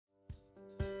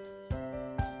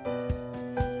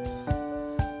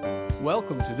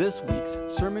Welcome to this week's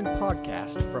sermon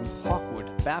podcast from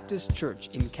Hawkwood Baptist Church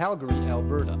in Calgary,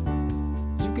 Alberta.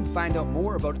 You can find out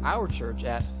more about our church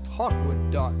at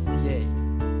hawkwood.ca.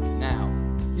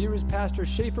 Now, here is Pastor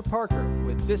Schaefer Parker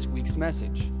with this week's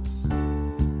message.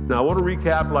 Now, I want to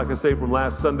recap, like I say, from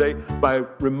last Sunday by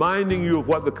reminding you of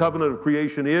what the covenant of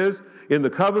creation is. In the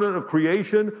covenant of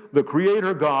creation, the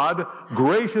Creator God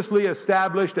graciously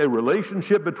established a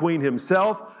relationship between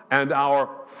Himself and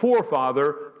our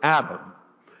forefather, Adam.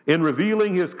 In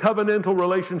revealing His covenantal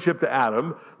relationship to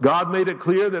Adam, God made it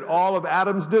clear that all of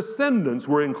Adam's descendants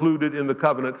were included in the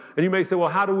covenant. And you may say, well,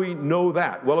 how do we know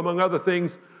that? Well, among other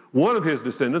things, one of his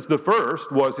descendants, the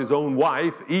first, was his own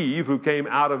wife, Eve, who came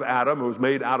out of Adam, who was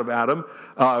made out of Adam.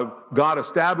 God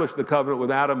established the covenant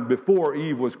with Adam before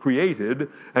Eve was created,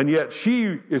 and yet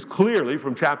she is clearly,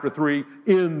 from chapter 3,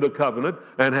 in the covenant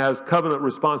and has covenant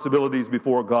responsibilities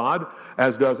before God,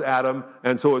 as does Adam,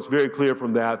 and so it's very clear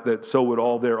from that so would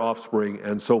all their offspring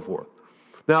and so forth.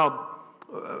 Now,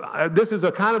 this is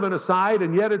a kind of an aside,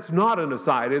 and yet it's not an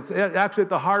aside. It's actually at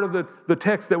the heart of the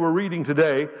text that we're reading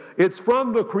today. It's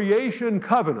from the creation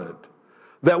covenant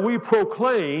that we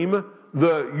proclaim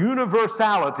the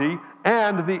universality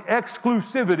and the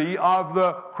exclusivity of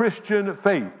the Christian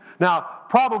faith. Now,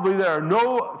 probably there are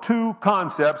no two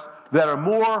concepts that are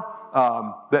more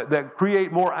that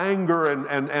create more anger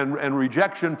and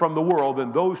rejection from the world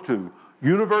than those two.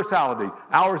 Universality.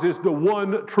 Ours is the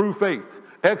one true faith.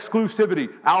 Exclusivity.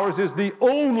 Ours is the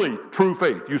only true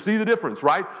faith. You see the difference,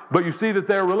 right? But you see that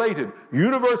they're related.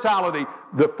 Universality,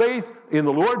 the faith in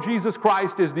the Lord Jesus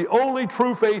Christ is the only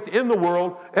true faith in the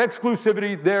world.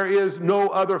 Exclusivity, there is no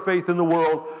other faith in the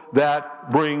world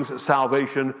that brings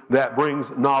salvation, that brings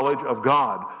knowledge of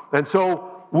God. And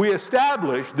so we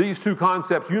establish these two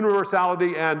concepts,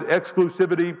 universality and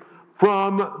exclusivity,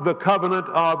 from the covenant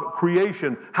of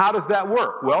creation. How does that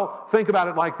work? Well, think about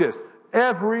it like this.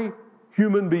 Every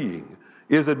human being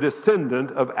is a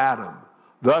descendant of Adam.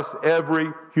 Thus, every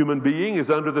human being is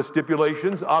under the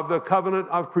stipulations of the covenant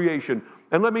of creation.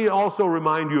 And let me also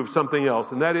remind you of something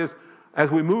else, and that is,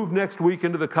 as we move next week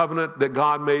into the covenant that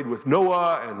God made with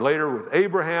Noah, and later with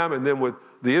Abraham, and then with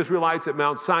the Israelites at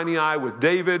Mount Sinai, with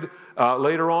David,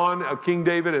 later on, King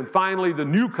David, and finally the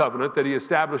new covenant that He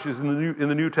establishes in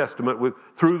the New Testament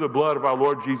through the blood of our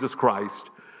Lord Jesus Christ.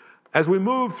 As we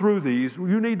move through these,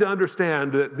 you need to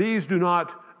understand that these do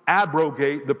not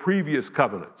abrogate the previous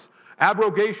covenants.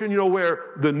 Abrogation,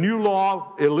 where the new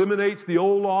law eliminates the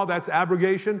old law, that's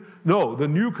abrogation. No, the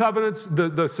new covenants,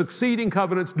 the succeeding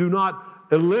covenants do not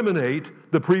eliminate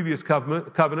the previous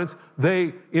covenants.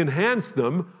 They enhance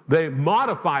them, they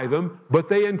modify them, but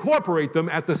they incorporate them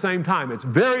at the same time. It's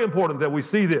very important that we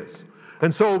see this.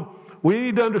 And so, we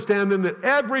need to understand then that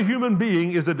every human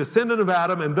being is a descendant of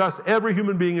Adam, and thus every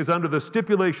human being is under the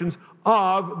stipulations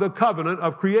of the covenant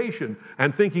of creation.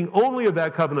 And thinking only of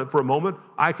that covenant for a moment,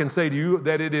 I can say to you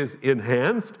that it is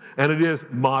enhanced and it is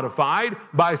modified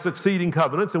by succeeding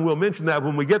covenants, and we'll mention that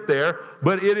when we get there,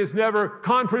 but it is never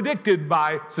contradicted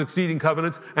by succeeding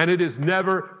covenants, and it is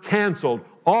never canceled.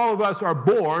 All of us are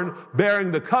born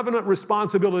bearing the covenant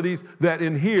responsibilities that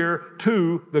adhere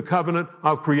to the covenant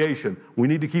of creation. We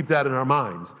need to keep that in our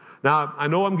minds. Now, I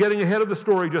know I'm getting ahead of the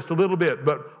story just a little bit,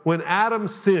 but when Adam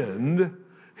sinned,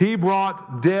 he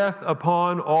brought death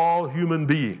upon all human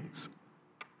beings.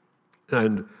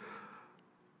 And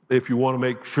if you want to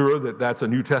make sure that that's a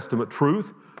New Testament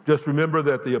truth, just remember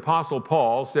that the Apostle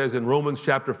Paul says in Romans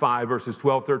chapter 5, verses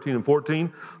 12, 13, and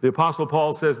 14, the Apostle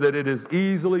Paul says that it is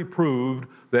easily proved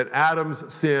that Adam's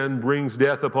sin brings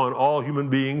death upon all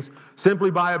human beings simply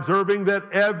by observing that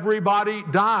everybody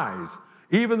dies,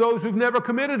 even those who've never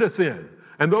committed a sin.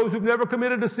 And those who've never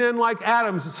committed a sin like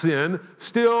Adam's sin,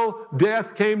 still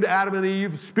death came to Adam and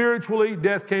Eve. Spiritually,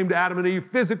 death came to Adam and Eve.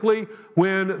 Physically,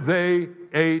 when they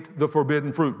ate the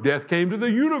forbidden fruit. Death came to the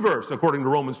universe, according to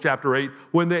Romans chapter 8,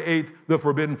 when they ate the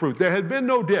forbidden fruit. There had been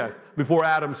no death before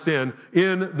Adam's sin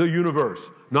in the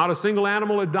universe. Not a single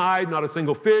animal had died, not a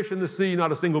single fish in the sea,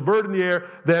 not a single bird in the air.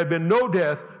 There had been no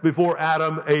death before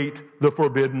Adam ate the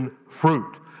forbidden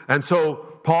fruit. And so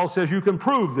Paul says you can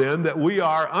prove then that we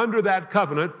are under that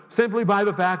covenant simply by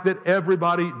the fact that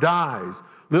everybody dies.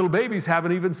 Little babies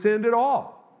haven't even sinned at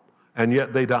all, and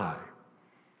yet they die.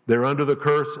 They're under the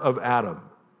curse of Adam.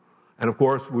 And of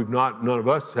course, none of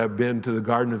us have been to the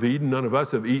Garden of Eden. None of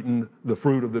us have eaten the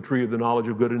fruit of the tree of the knowledge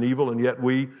of good and evil, and yet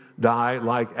we die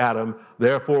like Adam.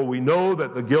 Therefore, we know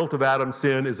that the guilt of Adam's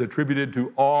sin is attributed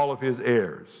to all of his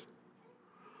heirs.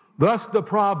 Thus, the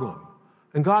problem,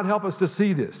 and God help us to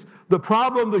see this, the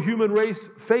problem the human race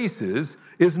faces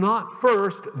is not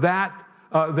first that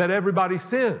everybody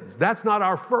sins. That's not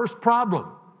our first problem.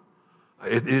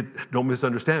 Don't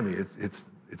misunderstand me.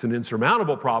 It's an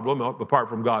insurmountable problem apart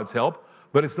from God's help,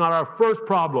 but it's not our first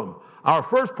problem. Our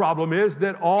first problem is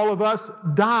that all of us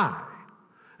die.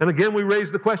 And again, we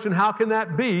raise the question, how can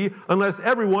that be unless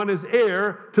everyone is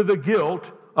heir to the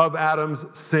guilt of Adam's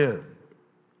sin?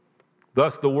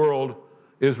 Thus, the world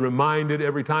is reminded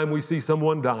every time we see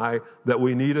someone die that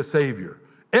we need a Savior.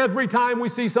 Every time we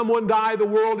see someone die, the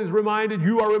world is reminded,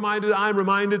 you are reminded, I'm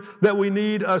reminded, that we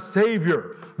need a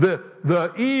Savior.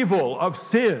 The evil of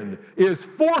sin is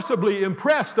forcibly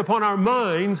impressed upon our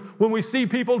minds when we see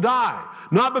people die.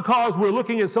 Not because we're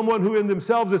looking at someone who in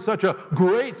themselves is such a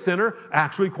great sinner.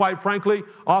 Actually, quite frankly,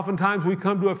 oftentimes we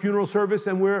come to a funeral service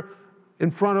and we're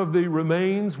in front of the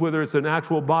remains, whether it's an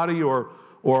actual body or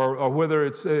whether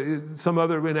it's some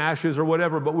other in ashes or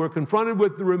whatever, but we're confronted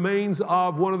with the remains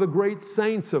of one of the great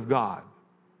saints of God.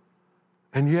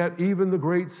 And yet even the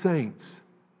great saints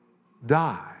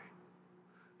die.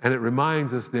 And it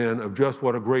reminds us then of just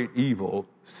what a great evil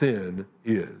sin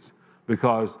is.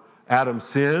 Because Adam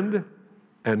sinned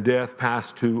and death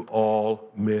passed to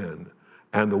all men.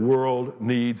 And the world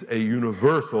needs a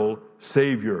universal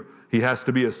Savior. He has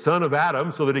to be a son of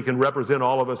Adam so that he can represent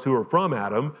all of us who are from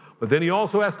Adam. But then he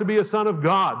also has to be a son of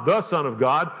God, the Son of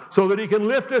God, so that he can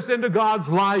lift us into God's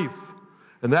life.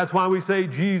 And that's why we say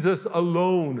Jesus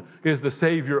alone is the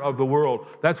Savior of the world.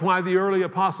 That's why the early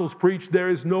apostles preached,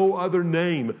 there is no other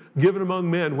name given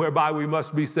among men whereby we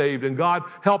must be saved. And God,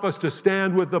 help us to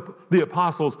stand with the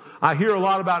apostles. I hear a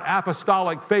lot about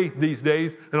apostolic faith these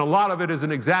days, and a lot of it is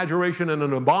an exaggeration and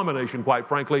an abomination, quite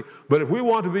frankly. But if we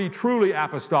want to be truly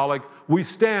apostolic, we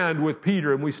stand with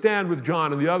Peter and we stand with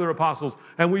John and the other apostles,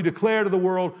 and we declare to the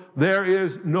world, there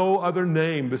is no other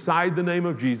name beside the name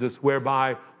of Jesus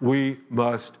whereby we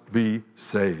must be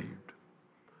saved.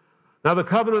 Now, the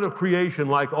covenant of creation,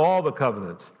 like all the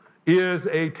covenants, is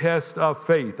a test of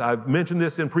faith. I've mentioned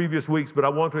this in previous weeks, but I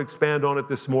want to expand on it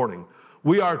this morning.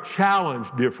 We are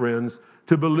challenged, dear friends,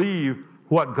 to believe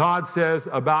what God says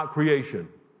about creation,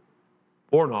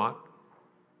 or not.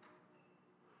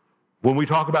 When we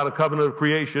talk about a covenant of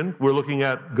creation, we're looking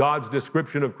at God's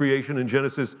description of creation in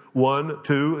Genesis 1,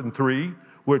 2, and 3.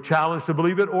 We're challenged to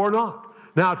believe it or not.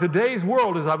 Now, today's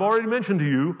world, as I've already mentioned to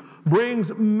you,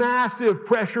 brings massive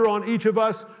pressure on each of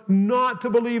us not to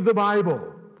believe the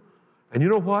Bible. And you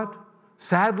know what?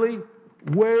 Sadly,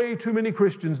 way too many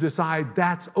Christians decide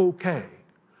that's okay.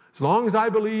 As long as I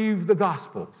believe the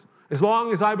Gospels, as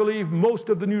long as I believe most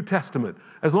of the New Testament,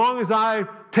 as long as I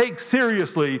take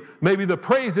seriously maybe the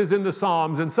praises in the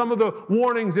Psalms and some of the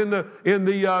warnings in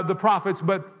the prophets,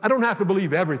 but I don't have to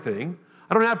believe everything.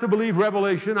 I don't have to believe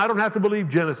Revelation. I don't have to believe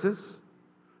Genesis.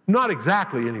 Not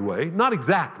exactly, anyway. Not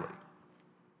exactly.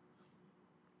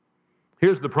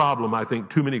 Here's the problem, I think.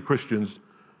 Too many Christians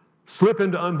slip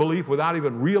into unbelief without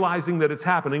even realizing that it's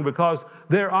happening, because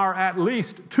there are at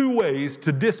least two ways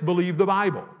to disbelieve the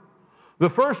Bible. The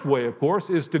first way, of course,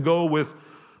 is to go with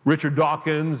Richard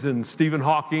Dawkins and Stephen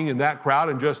Hawking and that crowd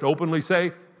and just openly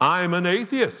say, I'm an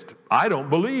atheist. I don't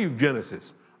believe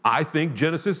Genesis. I think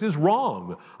Genesis is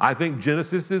wrong. I think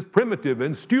Genesis is primitive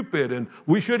and stupid, and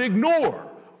we should ignore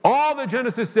all that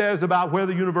Genesis says about where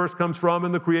the universe comes from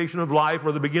and the creation of life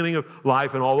or the beginning of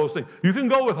life and all those things. You can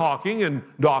go with Hawking and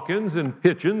Dawkins and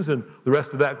Hitchens and the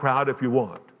rest of that crowd if you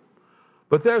want.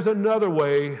 But there's another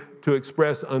way to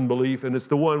express unbelief, and it's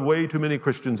the one way too many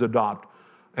Christians adopt.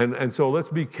 And so let's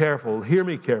be careful. Hear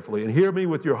me carefully, and hear me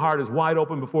with your heart as wide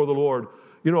open before the Lord,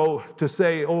 to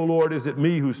say, oh Lord, is it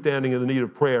me who's standing in the need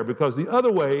of prayer? Because the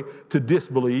other way to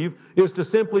disbelieve is to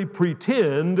simply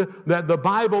pretend that the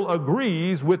Bible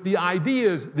agrees with the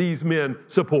ideas these men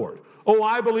support. Oh,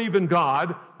 I believe in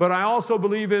God, but I also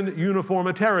believe in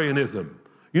uniformitarianism.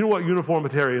 You know what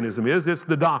uniformitarianism is? It's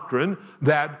the doctrine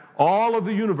that all of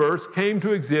the universe came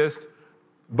to exist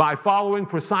by following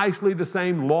precisely the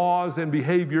same laws and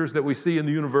behaviors that we see in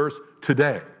the universe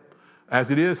today. As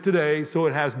it is today, so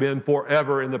it has been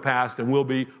forever in the past and will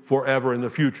be forever in the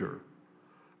future.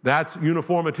 That's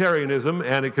uniformitarianism,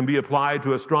 and it can be applied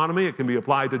to astronomy, it can be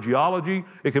applied to geology,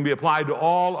 it can be applied to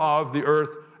all of the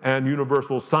earth and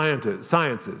universal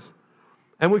sciences.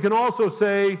 And we can also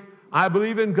say, I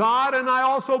believe in God and I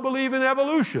also believe in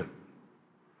evolution.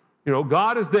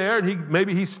 God is there, and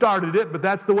maybe he started it, but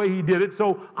that's the way he did it.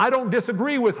 So I don't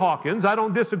disagree with Hawkins. I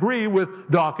don't disagree with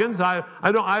Dawkins. I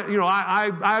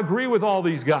agree with all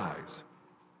these guys.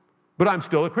 But I'm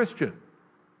still a Christian.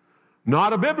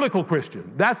 Not a biblical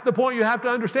Christian. That's the point you have to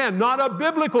understand. Not a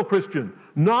biblical Christian.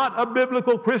 Not a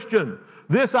biblical Christian.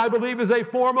 This, I believe, is a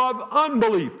form of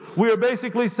unbelief. We are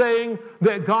basically saying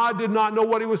that God did not know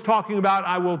what he was talking about.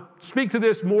 I will speak to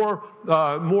this more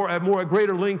at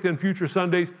greater length in future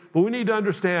Sundays, but we need to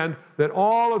understand that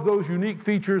all of those unique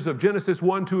features of Genesis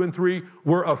 1, 2, and 3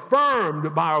 were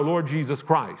affirmed by our Lord Jesus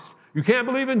Christ. You can't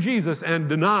believe in Jesus and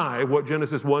deny what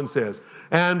Genesis 1 says,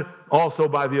 and also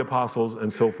by the apostles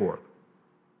and so forth.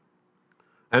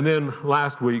 And then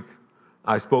last week,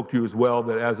 I spoke to you as well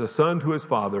that as a son to his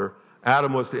father,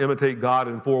 Adam was to imitate God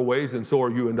in 4 ways, and so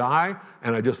are you and I.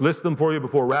 And I just list them for you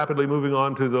before rapidly moving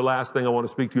on to the last thing I want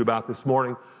to speak to you about this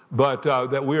morning. But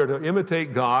that we are to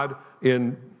imitate God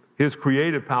in his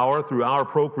creative power through our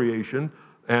procreation,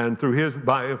 and through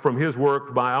from his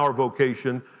work by our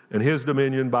vocation, and his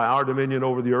dominion by our dominion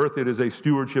over the earth. It is a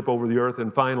stewardship over the earth.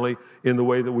 And finally, in the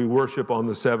way that we worship on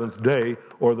the 7th day,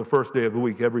 or the first day of the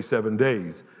week, every 7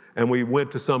 days. And we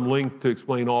went to some length to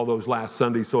explain all those last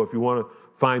Sunday. So if you want to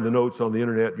find the notes on the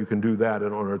internet, you can do that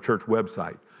on our church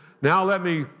website. Now let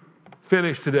me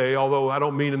finish today, although I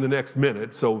don't mean in the next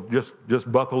minute, so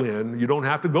just buckle in. You don't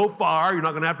have to go far. You're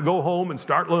not going to have to go home and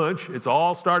start lunch. It's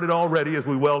all started already, as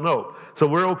we well know. So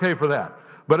we're okay for that.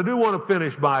 But I do want to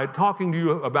finish by talking to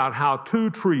you about how 2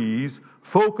 trees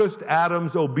focused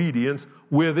Adam's obedience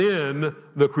within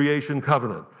the creation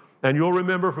covenant. And you'll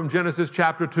remember from Genesis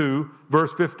chapter 2,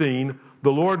 verse 15,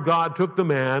 the Lord God took the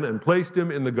man and placed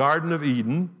him in the Garden of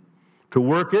Eden to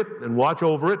work it and watch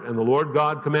over it. And the Lord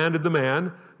God commanded the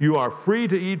man, you are free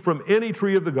to eat from any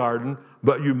tree of the garden,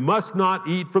 but you must not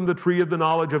eat from the tree of the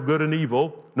knowledge of good and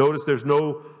evil. Notice there's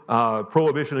no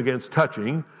prohibition against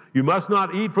touching. You must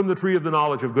not eat from the tree of the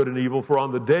knowledge of good and evil, for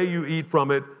on the day you eat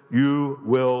from it, you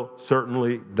will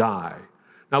certainly die.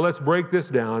 Now let's break this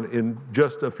down in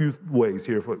just a few ways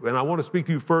here. And I want to speak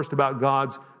to you first about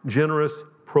God's generous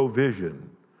provision.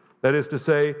 That is to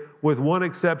say, with one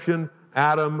exception,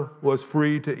 Adam was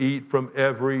free to eat from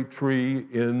every tree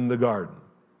in the garden.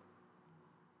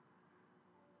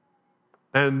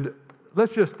 And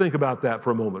let's just think about that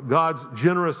for a moment. God's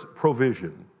generous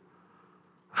provision.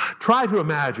 Try to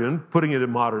imagine, putting it in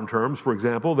modern terms, for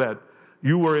example, that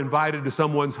you were invited to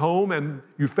someone's home and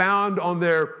you found on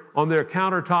their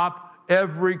countertop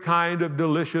every kind of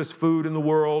delicious food in the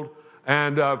world.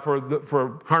 And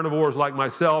for carnivores like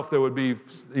myself, there would be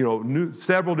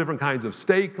several different kinds of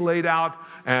steak laid out,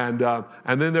 and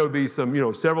then there would be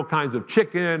some several kinds of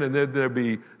chicken, and then there'd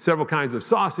be several kinds of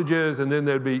sausages, and then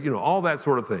there'd be all that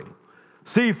sort of thing.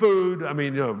 Seafood. I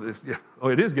mean,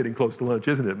 it is getting close to lunch,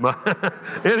 isn't it?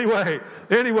 Anyway.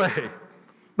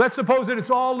 Let's suppose that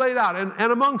it's all laid out.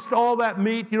 And amongst all that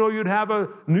meat, you'd have a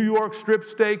New York strip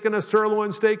steak and a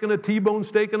sirloin steak and a T-bone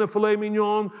steak and a filet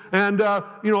mignon and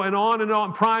on and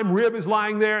on. Prime rib is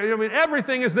lying there. I mean,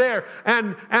 everything is there.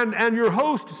 And your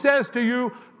host says to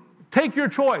you, take your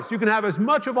choice. You can have as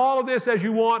much of all of this as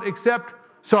you want, except,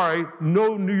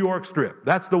 no New York strip.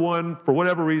 That's the one, for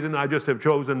whatever reason, I just have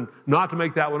chosen not to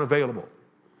make that one available.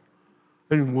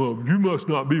 And, well, you must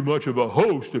not be much of a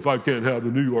host if I can't have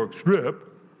the New York strip.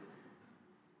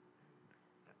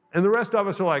 And the rest of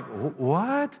us are like,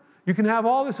 what? You can have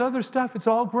all this other stuff. It's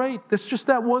all great. It's just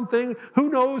that one thing. Who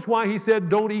knows why he said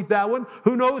don't eat that one?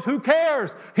 Who knows? Who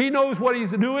cares? He knows what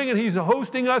he's doing, and he's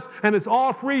hosting us, and it's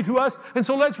all free to us. And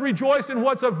so let's rejoice in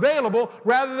what's available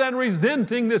rather than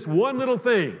resenting this one little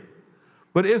thing.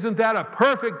 But isn't that a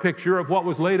perfect picture of what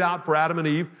was laid out for Adam and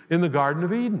Eve in the Garden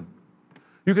of Eden?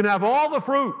 You can have all the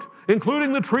fruit,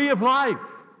 including the tree of life.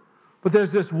 But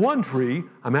there's this one tree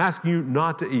I'm asking you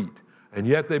not to eat. And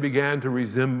yet they began to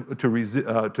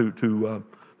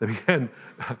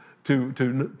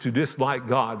dislike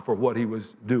God for what he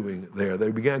was doing there. They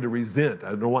began to resent. I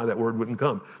don't know why that word wouldn't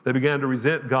come. They began to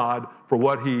resent God for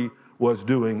what he was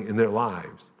doing in their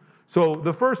lives. So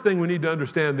the first thing we need to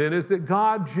understand then is that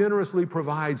God generously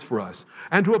provides for us.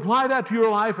 And to apply that to your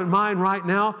life and mine right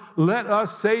now, let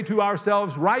us say to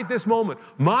ourselves right this moment,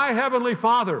 my Heavenly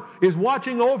Father is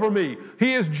watching over me.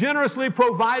 He is generously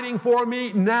providing for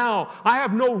me now. I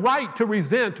have no right to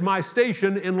resent my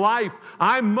station in life.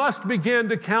 I must begin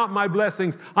to count my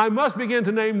blessings. I must begin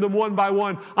to name them one by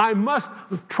one. I must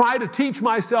try to teach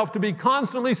myself to be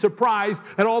constantly surprised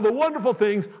at all the wonderful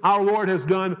things our Lord has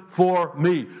done for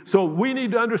me. So we need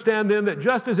to understand then that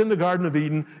just as in the Garden of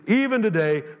Eden, even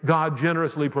today, God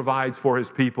generously provides for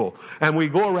his people. And we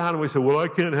go around and we say, well, I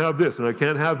can't have this and I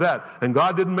can't have that. And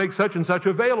God didn't make such and such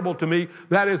available to me.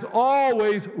 That is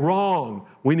always wrong.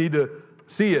 We need to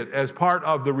see it as part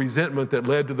of the resentment that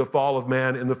led to the fall of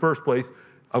man in the first place,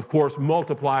 of course,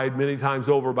 multiplied many times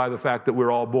over by the fact that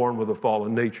we're all born with a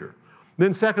fallen nature.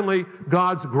 Then secondly,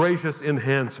 God's gracious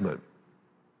enhancement.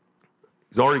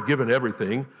 He's already given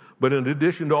everything, but in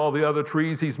addition to all the other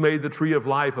trees, he's made the tree of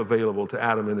life available to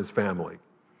Adam and his family.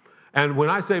 And when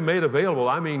I say made available,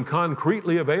 I mean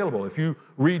concretely available. If you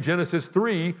read Genesis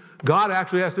 3, God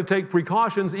actually has to take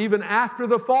precautions even after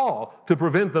the fall to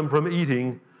prevent them from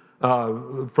eating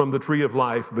from the tree of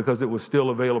life, because it was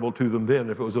still available to them then.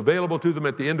 If it was available to them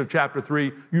at the end of chapter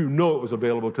 3, you know it was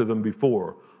available to them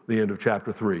before the end of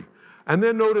chapter 3. And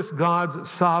then notice God's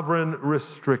sovereign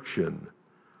restriction,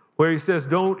 where he says,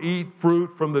 don't eat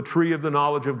fruit from the tree of the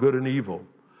knowledge of good and evil.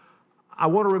 I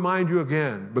want to remind you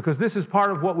again, because this is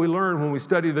part of what we learn when we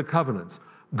study the covenants.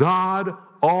 God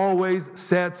always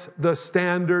sets the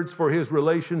standards for his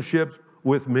relationships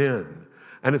with men.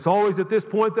 And it's always at this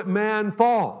point that man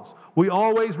falls. We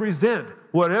always resent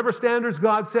whatever standards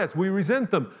God sets. We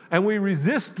resent them, and we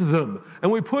resist them,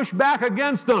 and we push back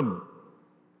against them.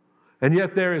 And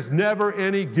yet there is never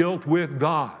any guilt with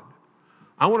God.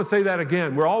 I want to say that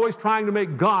again. We're always trying to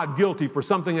make God guilty for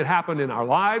something that happened in our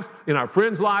lives, in our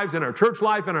friends' lives, in our church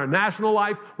life, in our national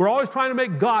life. We're always trying to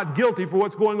make God guilty for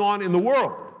what's going on in the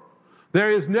world. There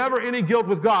is never any guilt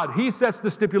with God. He sets the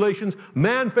stipulations.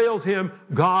 Man fails him.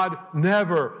 God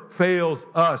never fails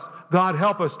us. God,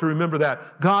 help us to remember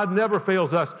that. God never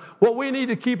fails us. What we need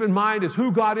to keep in mind is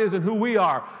who God is and who we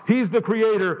are. He's the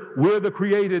creator. We're the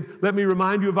created. Let me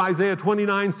remind you of Isaiah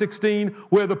 29:16,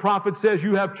 where the prophet says,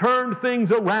 you have turned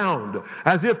things around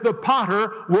as if the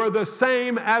potter were the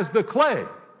same as the clay.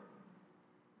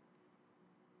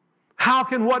 How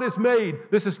can what is made,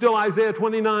 this is still Isaiah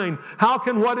 29, how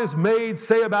can what is made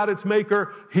say about its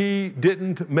maker, he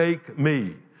didn't make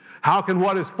me? How can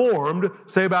what is formed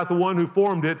say about the one who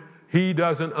formed it, he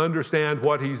doesn't understand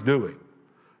what he's doing?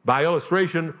 By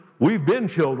illustration, we've been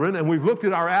children and we've looked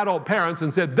at our adult parents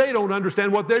and said they don't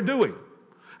understand what they're doing.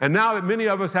 And now that many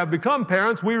of us have become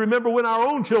parents, we remember when our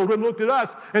own children looked at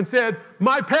us and said,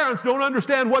 my parents don't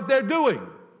understand what they're doing.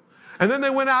 And then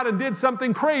they went out and did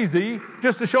something crazy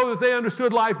just to show that they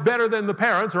understood life better than the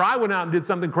parents, or I went out and did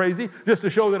something crazy just to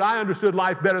show that I understood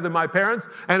life better than my parents.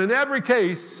 And in every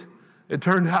case, it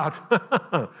turned out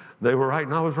they were right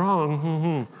and I was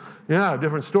wrong. Yeah,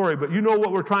 different story. But you know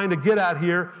what we're trying to get at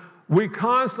here. We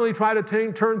constantly try to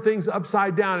turn things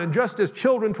upside down. And just as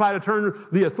children try to turn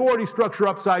the authority structure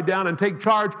upside down and take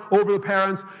charge over the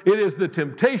parents, it is the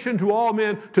temptation to all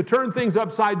men to turn things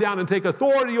upside down and take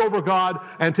authority over God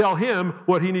and tell him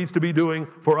what he needs to be doing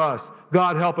for us.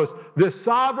 God help us. This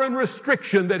sovereign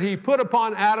restriction that he put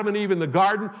upon Adam and Eve in the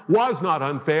garden was not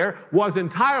unfair, was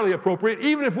entirely appropriate,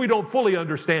 even if we don't fully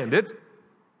understand it.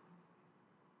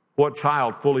 What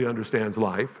child fully understands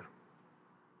life?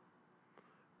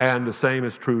 And the same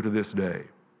is true to this day.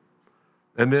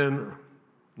 And then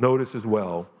notice as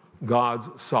well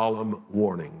God's solemn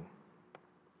warning.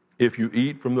 If you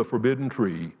eat from the forbidden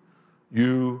tree,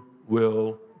 you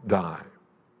will die.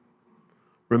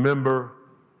 Remember,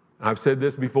 I've said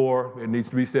this before, it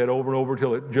needs to be said over and over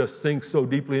till it just sinks so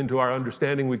deeply into our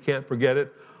understanding we can't forget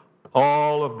it.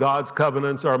 All of God's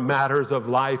covenants are matters of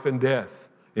life and death,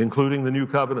 including the new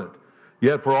covenant.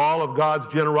 Yet for all of God's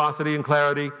generosity and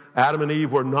clarity, Adam and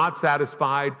Eve were not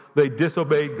satisfied. They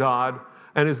disobeyed God.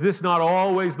 And is this not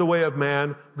always the way of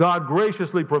man? God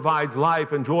graciously provides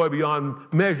life and joy beyond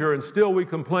measure, and still we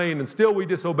complain, and still we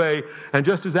disobey. And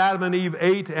just as Adam and Eve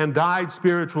ate and died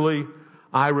spiritually,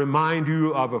 I remind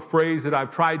you of a phrase that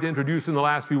I've tried to introduce in the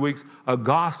last few weeks, a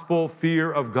gospel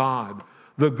fear of God.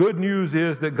 The good news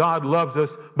is that God loves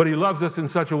us, but he loves us in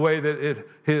such a way that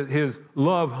his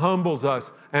love humbles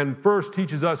us and first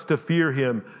teaches us to fear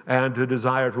him and to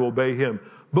desire to obey him.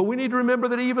 But we need to remember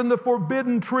that even the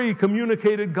forbidden tree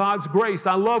communicated God's grace.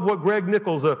 I love what Greg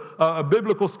Nichols, a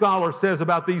biblical scholar, says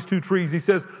about these two trees. He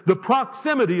says, the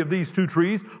proximity of these two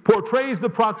trees portrays the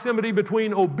proximity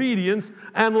between obedience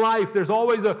and life. There's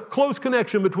always a close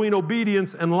connection between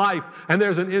obedience and life. And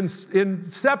there's an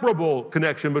inseparable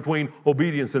connection between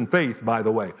obedience and faith, by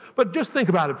the way. But just think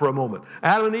about it for a moment.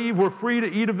 Adam and Eve were free to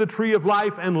eat of the tree of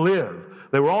life and live.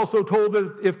 They were also told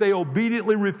that if they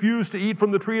obediently refused to eat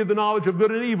from the tree of the knowledge of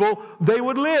good and evil, they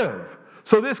would live.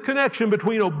 So this connection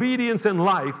between obedience and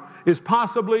life is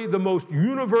possibly the most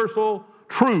universal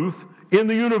truth in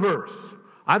the universe.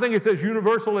 I think it's as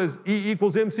universal as E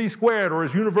equals MC squared, or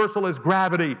as universal as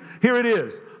gravity. Here it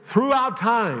is. Throughout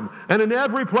time and in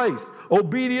every place,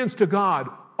 obedience to God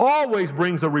always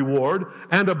brings a reward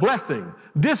and a blessing.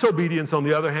 Disobedience, on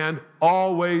the other hand,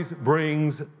 always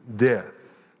brings death.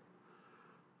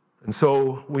 And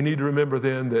so we need to remember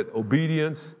then that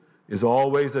obedience is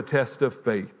always a test of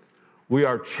faith. We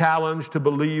are challenged to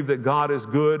believe that God is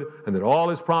good and that all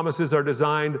his promises are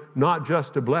designed not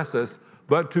just to bless us,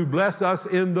 but to bless us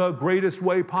in the greatest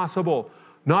way possible.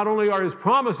 Not only are his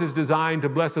promises designed to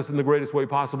bless us in the greatest way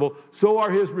possible, so are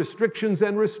his restrictions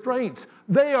and restraints.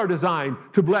 They are designed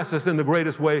to bless us in the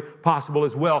greatest way possible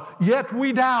as well. Yet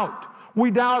we doubt. We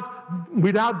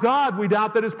doubt God. We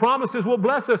doubt that his promises will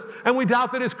bless us, and we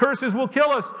doubt that his curses will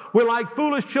kill us. We're like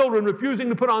foolish children refusing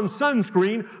to put on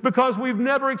sunscreen because we've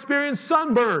never experienced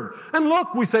sunburn. And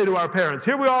look, we say to our parents,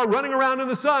 here we are running around in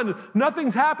the sun.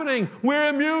 Nothing's happening. We're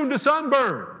immune to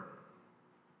sunburn.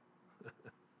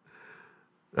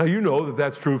 Now, you know that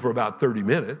that's true for about 30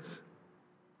 minutes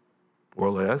or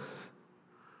less.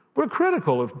 We're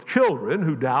critical of children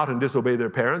who doubt and disobey their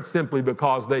parents simply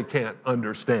because they can't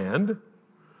understand.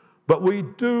 But we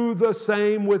do the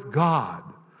same with God.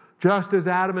 Just as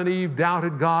Adam and Eve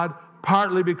doubted God,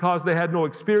 partly because they had no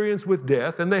experience with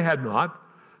death, and they had not,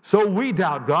 so we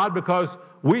doubt God because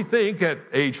we think at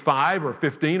age 5 or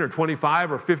 15 or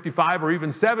 25 or 55 or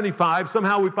even 75,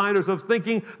 somehow we find ourselves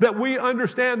thinking that we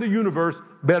understand the universe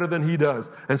better than he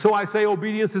does. And so I say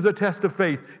obedience is a test of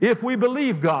faith. If we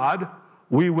believe God,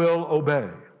 we will obey.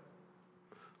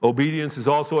 Obedience is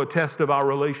also a test of our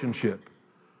relationship.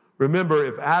 Remember,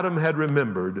 if Adam had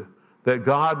remembered that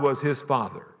God was his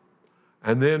father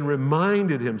and then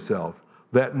reminded himself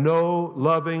that no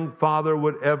loving father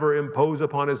would ever impose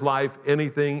upon his life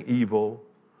anything evil,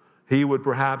 he would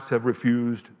perhaps have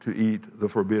refused to eat the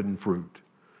forbidden fruit.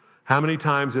 How many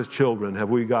times as children have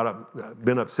we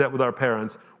been upset with our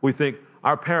parents? We think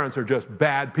our parents are just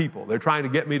bad people. They're trying to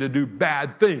get me to do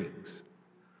bad things.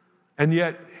 And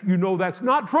yet, you know that's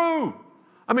not true.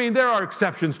 I mean, there are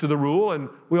exceptions to the rule, and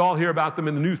we all hear about them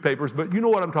in the newspapers, but you know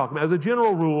what I'm talking about. As a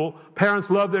general rule, parents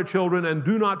love their children and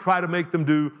do not try to make them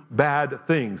do bad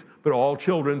things. But all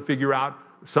children figure out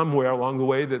somewhere along the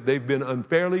way that they've been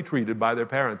unfairly treated by their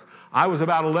parents. I was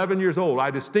about 11 years old.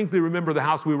 I distinctly remember the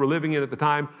house we were living in at the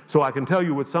time, so I can tell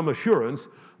you with some assurance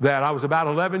that I was about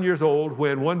 11 years old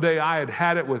when one day I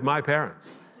had it with my parents.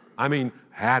 I mean,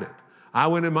 had it. I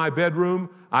went in my bedroom.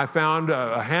 I found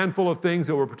a handful of things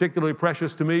that were particularly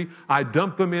precious to me. I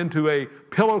dumped them into a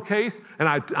pillowcase, and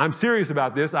I'm serious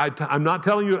about this. I'm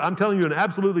telling you an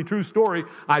absolutely true story.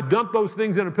 I dumped those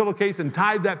things in a pillowcase and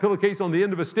tied that pillowcase on the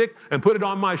end of a stick and put it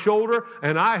on my shoulder,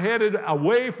 and I headed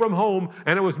away from home,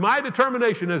 and it was my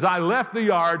determination as I left the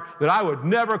yard that I would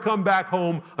never come back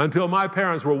home until my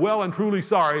parents were well and truly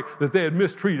sorry that they had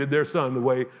mistreated their son the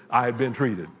way I had been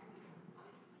treated.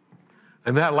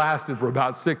 And that lasted for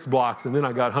about 6 blocks, and then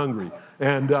I got hungry.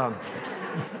 And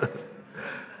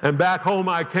back home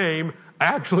I came.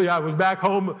 Actually, I was back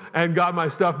home and got my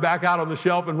stuff back out on the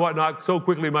shelf and whatnot so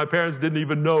quickly my parents didn't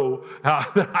even know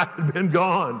that I had been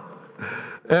gone.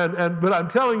 But I'm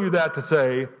telling you that to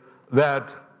say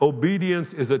that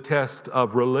obedience is a test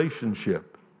of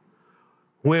relationship.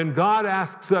 When God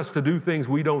asks us to do things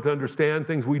we don't understand,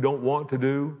 things we don't want to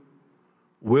do,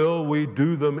 will we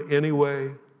do them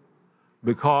anyway?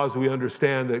 Because we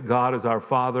understand that God is our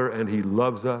Father and he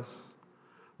loves us.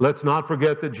 Let's not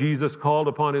forget that Jesus called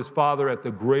upon his Father at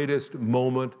the greatest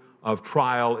moment of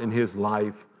trial in his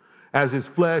life, as his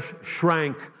flesh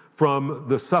shrank from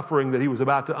the suffering that he was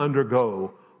about to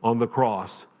undergo on the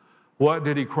cross. What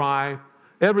did he cry?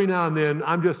 Every now and then,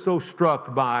 I'm just so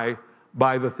struck by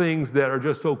the things that are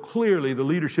just so clearly the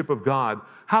leadership of God.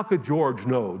 How could George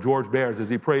know, George Bears, as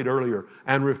he prayed earlier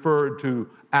and referred to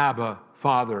Abba,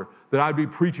 Father, that I'd be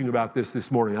preaching about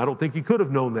this morning? I don't think he could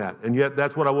have known that. And yet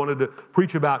that's what I wanted to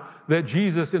preach about, that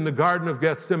Jesus in the Garden of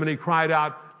Gethsemane cried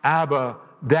out, Abba,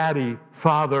 Daddy,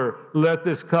 Father, let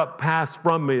this cup pass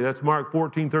from me. That's Mark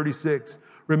 14:36.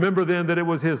 Remember then that it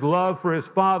was his love for his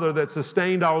Father that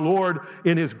sustained our Lord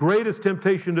in his greatest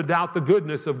temptation to doubt the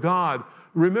goodness of God.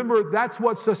 Remember, that's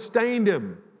what sustained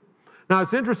him. Now,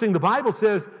 it's interesting, the Bible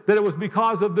says that it was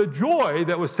because of the joy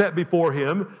that was set before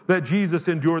him that Jesus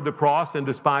endured the cross and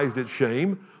despised its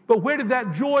shame. But where did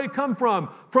that joy come from?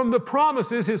 From the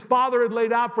promises his Father had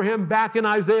laid out for him back in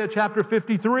Isaiah chapter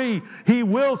 53. He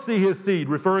will see his seed,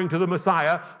 referring to the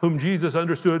Messiah, whom Jesus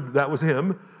understood that was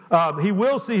him. He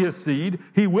will see his seed.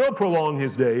 He will prolong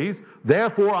his days.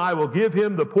 Therefore, I will give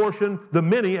him the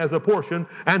many as a portion,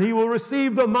 and he will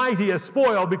receive the mighty as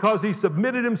spoil because he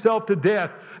submitted himself to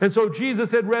death. And so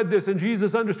Jesus had read this, and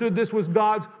Jesus understood this was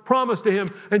God's promise to him.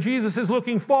 And Jesus is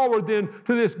looking forward then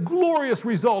to this glorious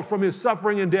result from his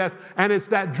suffering and death. And it's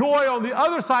that joy on the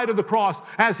other side of the cross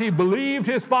as he believed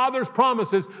his Father's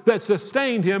promises that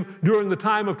sustained him during the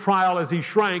time of trial as he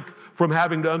shrank from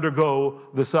having to undergo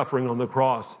the suffering on the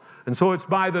cross. And so it's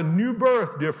by the new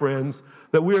birth, dear friends,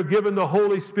 that we are given the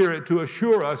Holy Spirit to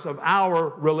assure us of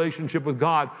our relationship with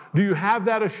God. Do you have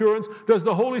that assurance? Does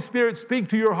the Holy Spirit speak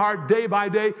to your heart day by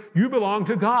day? You belong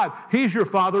to God. He's your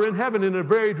Father in heaven in a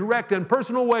very direct and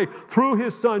personal way through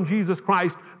His Son, Jesus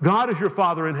Christ. God is your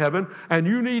Father in heaven, and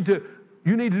you need to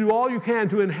do all you can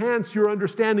to enhance your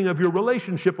understanding of your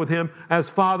relationship with Him as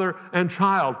father and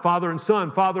child, father and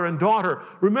son, father and daughter.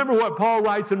 Remember what Paul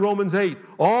writes in Romans 8.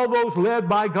 All those led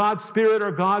by God's Spirit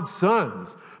are God's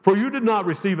sons. For you did not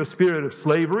receive a spirit of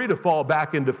slavery to fall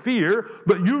back into fear,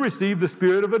 but you received the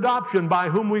spirit of adoption, by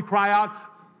whom we cry out,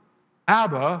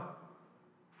 Abba,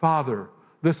 Father.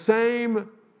 The same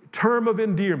term of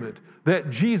endearment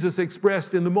that Jesus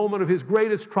expressed in the moment of His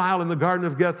greatest trial in the Garden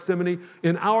of Gethsemane,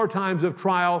 in our times of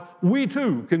trial, we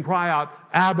too can cry out,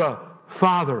 Abba,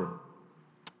 Father.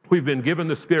 We've been given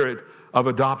the spirit of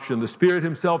adoption. The Spirit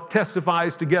Himself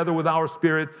testifies together with our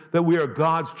spirit that we are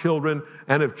God's children,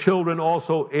 and if children,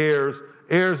 also heirs,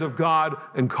 heirs of God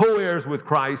and co-heirs with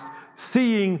Christ,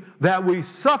 seeing that we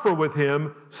suffer with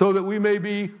Him so that we may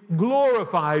be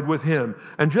glorified with Him.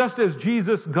 And just as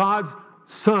Jesus, God's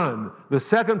Son, the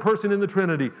second person in the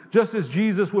Trinity, just as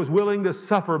Jesus was willing to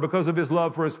suffer because of His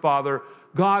love for His Father,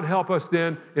 God help us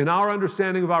then in our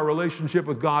understanding of our relationship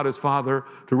with God as Father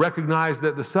to recognize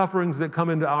that the sufferings that come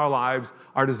into our lives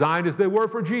are designed as they were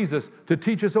for Jesus to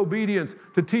teach us obedience,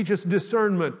 to teach us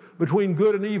discernment between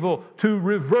good and evil, to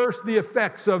reverse the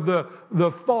effects of the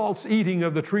false eating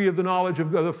of the tree of the knowledge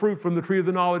of the fruit from the tree of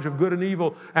the knowledge of good and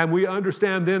evil. And we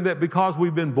understand then that because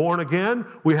we've been born again,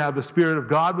 we have the Spirit of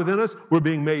God within us. We're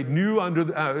being made new under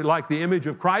like the image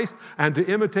of Christ, and to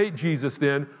imitate Jesus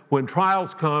then, when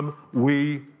trials come,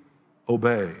 we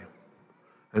obey.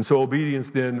 And so obedience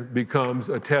then becomes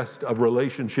a test of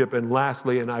relationship. And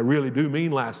lastly, and I really do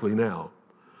mean lastly now,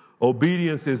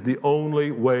 obedience is the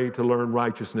only way to learn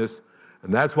righteousness.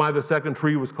 And that's why the second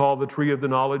tree was called the tree of the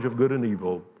knowledge of good and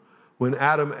evil. When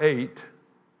Adam ate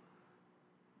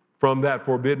from that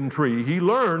forbidden tree, he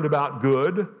learned about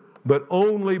good, but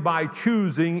only by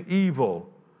choosing evil.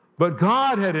 But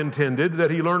God had intended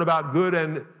that he learn about good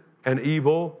and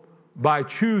evil by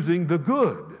choosing the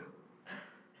good.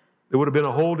 It would have been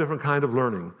a whole different kind of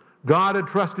learning. God had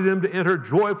trusted him to enter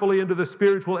joyfully into the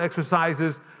spiritual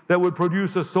exercises that would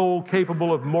produce a soul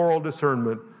capable of moral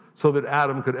discernment so that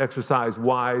Adam could exercise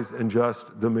wise and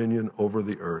just dominion over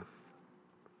the earth.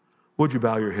 Would you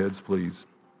bow your heads, please?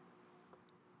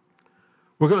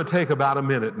 We're going to take about a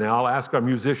minute now. I'll ask our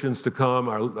musicians to come,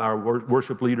 our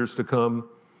worship leaders to come,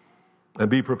 and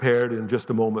be prepared in just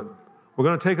a moment. We're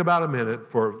going to take about a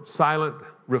minute for silent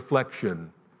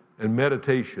reflection and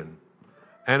meditation.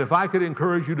 And if I could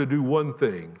encourage you to do one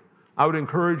thing, I would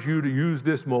encourage you to use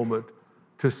this moment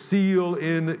to seal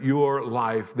in your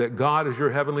life that God is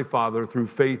your Heavenly Father through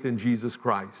faith in Jesus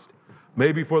Christ.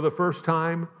 Maybe for the first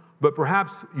time, but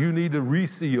perhaps you need to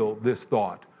reseal this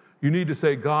thought. You need to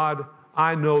say, God,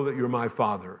 I know that you're my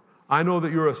Father. I know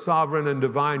that you're a sovereign and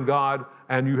divine God,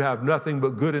 and you have nothing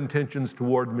but good intentions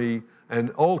toward me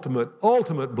and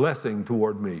ultimate blessing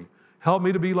toward me. Help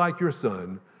me to be like your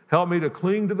Son. Help me to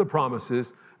cling to the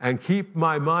promises and keep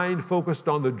my mind focused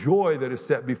on the joy that is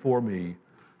set before me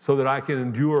so that I can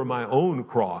endure my own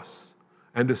cross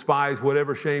and despise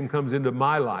whatever shame comes into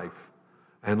my life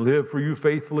and live for you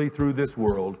faithfully through this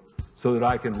world so that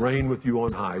I can reign with you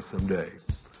on high someday.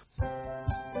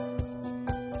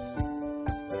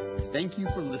 Thank you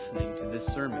for listening to this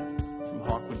sermon from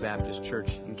Hawkwood Baptist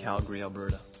Church in Calgary,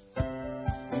 Alberta.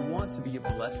 We want to be a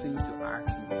blessing to our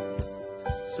community.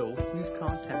 So please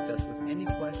contact us with any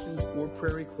questions or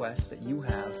prayer requests that you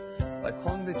have by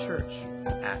calling the church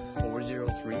at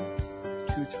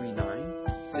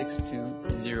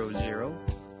 403-239-6200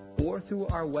 or through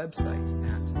our website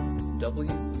at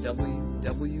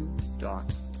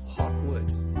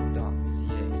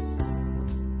www.hawkwood.ca.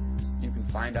 You can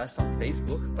find us on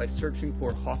Facebook by searching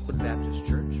for Hawkwood Baptist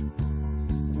Church.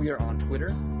 We are on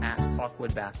Twitter at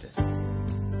Hawkwood Baptist.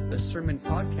 The sermon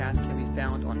podcast can be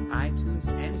found on iTunes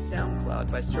and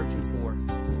SoundCloud by searching for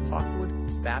Hawkwood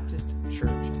Baptist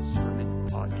Church Sermon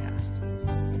Podcast.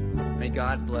 May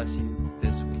God bless you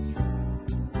this week.